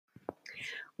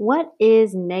What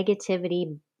is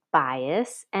negativity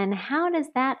bias and how does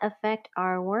that affect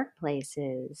our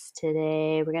workplaces?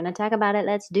 Today, we're going to talk about it.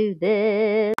 Let's do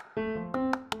this.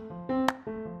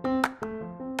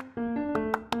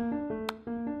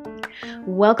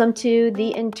 Welcome to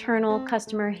the Internal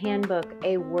Customer Handbook,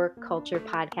 a work culture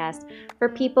podcast for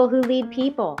people who lead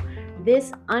people.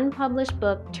 This unpublished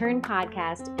book turned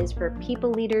podcast is for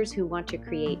people leaders who want to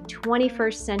create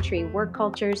 21st century work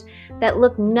cultures that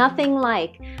look nothing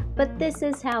like, but this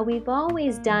is how we've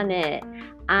always done it.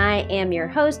 I am your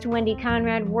host, Wendy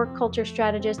Conrad, work culture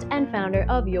strategist and founder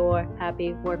of Your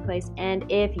Happy Workplace.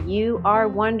 And if you are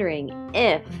wondering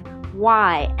if,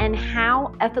 why, and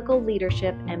how ethical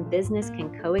leadership and business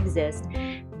can coexist,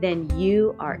 then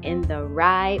you are in the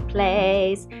right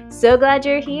place. So glad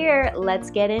you're here. Let's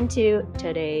get into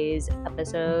today's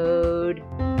episode.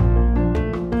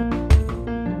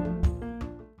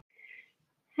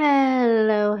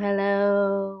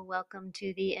 Hello. Welcome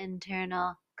to the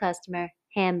Internal Customer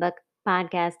Handbook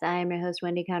podcast. I am your host,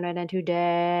 Wendy Conrad, and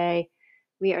today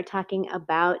we are talking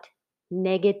about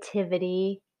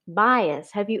negativity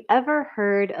bias. Have you ever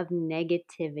heard of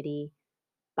negativity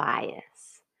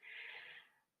bias?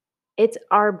 It's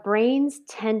our brain's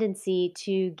tendency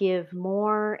to give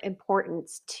more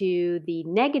importance to the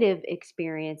negative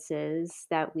experiences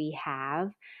that we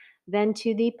have than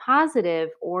to the positive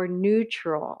or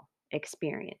neutral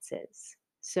experiences.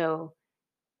 So,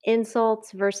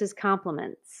 insults versus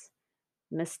compliments,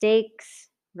 mistakes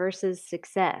versus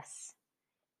success,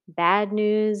 bad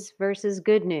news versus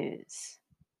good news.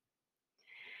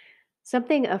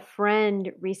 Something a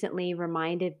friend recently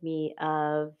reminded me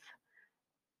of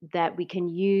that we can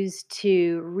use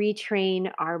to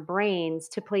retrain our brains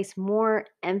to place more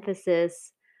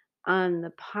emphasis on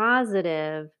the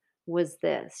positive was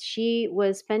this. She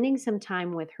was spending some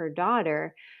time with her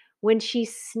daughter when she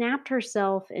snapped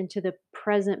herself into the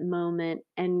present moment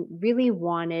and really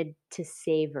wanted to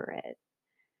savor it.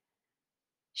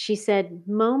 She said,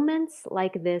 "Moments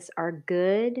like this are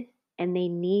good and they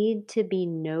need to be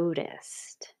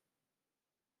noticed."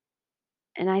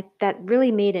 And that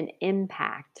really made an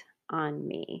impact on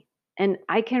me. And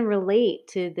I can relate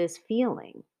to this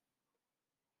feeling.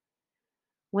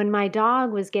 When my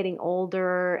dog was getting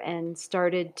older and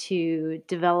started to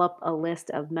develop a list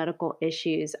of medical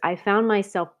issues, I found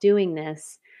myself doing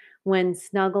this when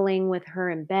snuggling with her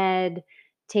in bed,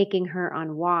 taking her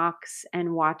on walks,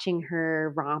 and watching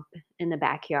her romp in the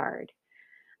backyard.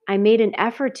 I made an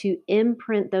effort to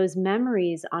imprint those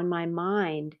memories on my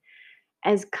mind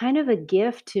as kind of a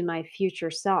gift to my future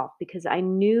self because I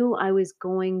knew I was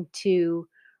going to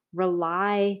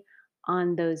rely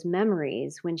on those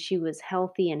memories when she was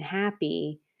healthy and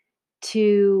happy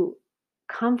to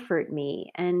comfort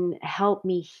me and help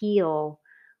me heal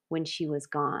when she was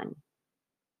gone.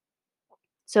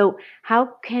 So,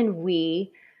 how do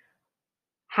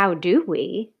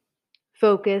we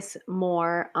focus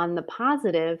more on the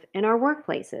positive in our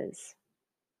workplaces?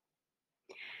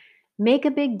 Make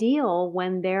a big deal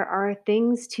when there are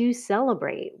things to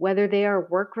celebrate, whether they are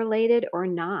work related or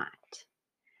not.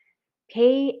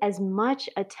 Pay as much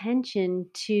attention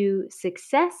to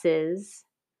successes,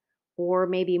 or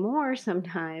maybe more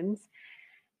sometimes,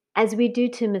 as we do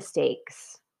to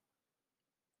mistakes.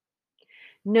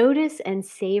 Notice and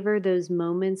savor those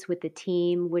moments with the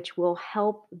team, which will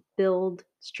help build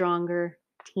stronger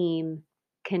team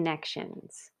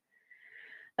connections.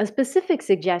 A specific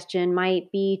suggestion might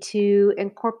be to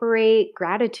incorporate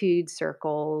gratitude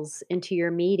circles into your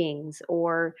meetings,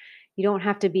 or you don't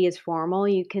have to be as formal.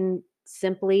 You can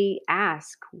simply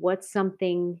ask, "What's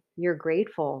something you're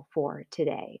grateful for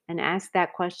today?" And ask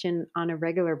that question on a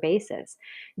regular basis.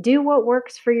 Do what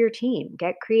works for your team,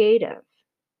 get creative.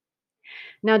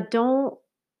 Now, don't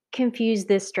confuse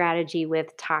this strategy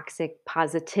with toxic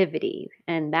positivity.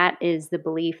 And that is the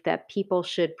belief that people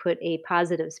should put a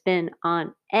positive spin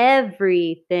on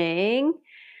everything.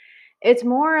 It's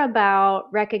more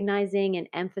about recognizing and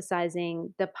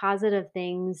emphasizing the positive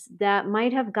things that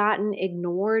might have gotten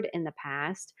ignored in the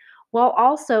past, while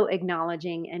also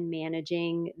acknowledging and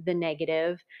managing the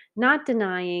negative, not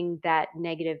denying that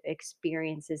negative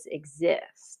experiences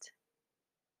exist.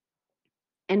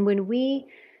 And when we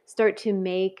start to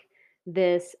make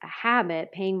this a habit,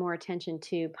 paying more attention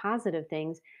to positive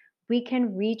things, we can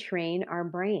retrain our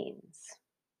brains.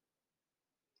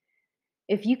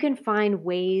 If you can find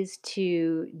ways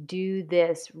to do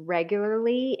this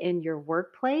regularly in your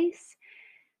workplace,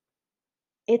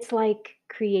 it's like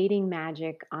creating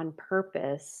magic on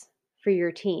purpose for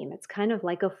your team. It's kind of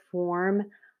like a form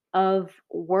of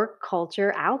work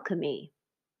culture alchemy.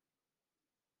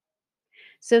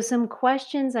 So, some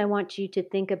questions I want you to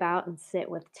think about and sit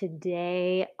with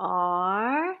today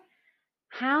are: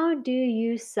 how do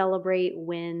you celebrate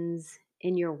wins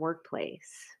in your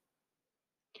workplace?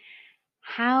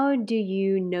 How do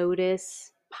you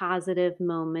notice positive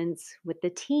moments with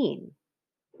the team?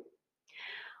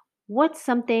 What's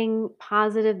something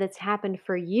positive that's happened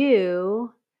for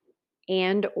you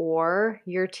and or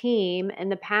your team in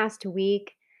the past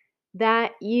week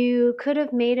that you could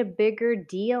have made a bigger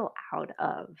deal out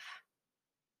of?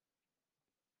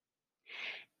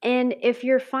 And if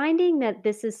you're finding that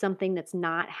this is something that's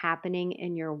not happening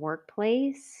in your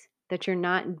workplace, that you're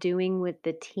not doing with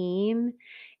the team,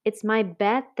 it's my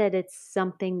bet that it's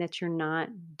something that you're not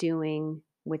doing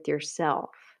with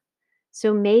yourself.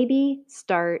 So maybe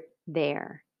start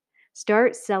there.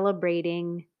 Start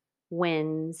celebrating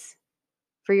wins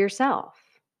for yourself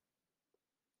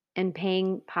and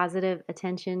to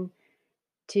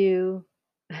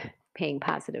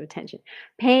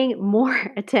paying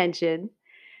more attention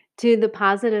to the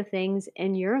positive things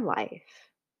in your life.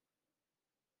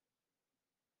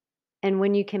 And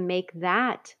when you can make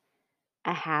that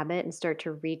a habit and start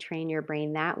to retrain your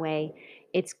brain that way,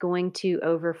 it's going to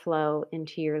overflow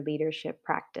into your leadership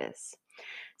practice.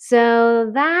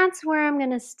 So that's where I'm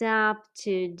going to stop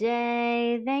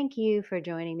today. Thank you for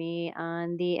joining me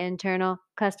on the Internal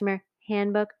Customer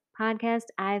Handbook podcast.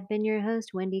 I've been your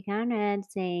host, Wendy Conrad,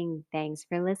 saying thanks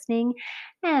for listening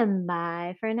and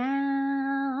bye for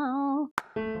now.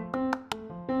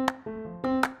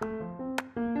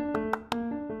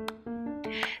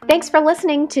 Thanks for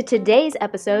listening to today's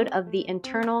episode of the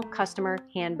Internal Customer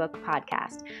Handbook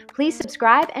podcast. Please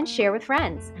subscribe and share with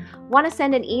friends. Want to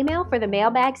send an email for the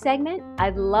mailbag segment?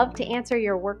 I'd love to answer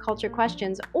your work culture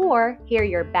questions or hear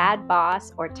your bad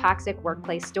boss or toxic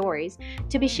workplace stories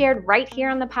to be shared right here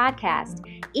on the podcast.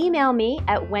 Email me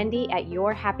at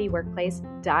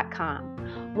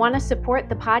wendy@yourhappyworkplace.com. Want to support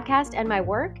the podcast and my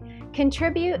work?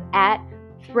 Contribute at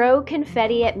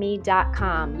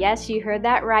throwconfettiatme.com. Yes, you heard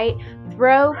that right.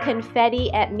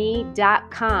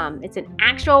 Throwconfettiatme.com. It's an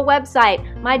actual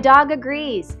website. My dog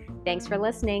agrees. Thanks for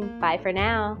listening. Bye for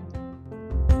now.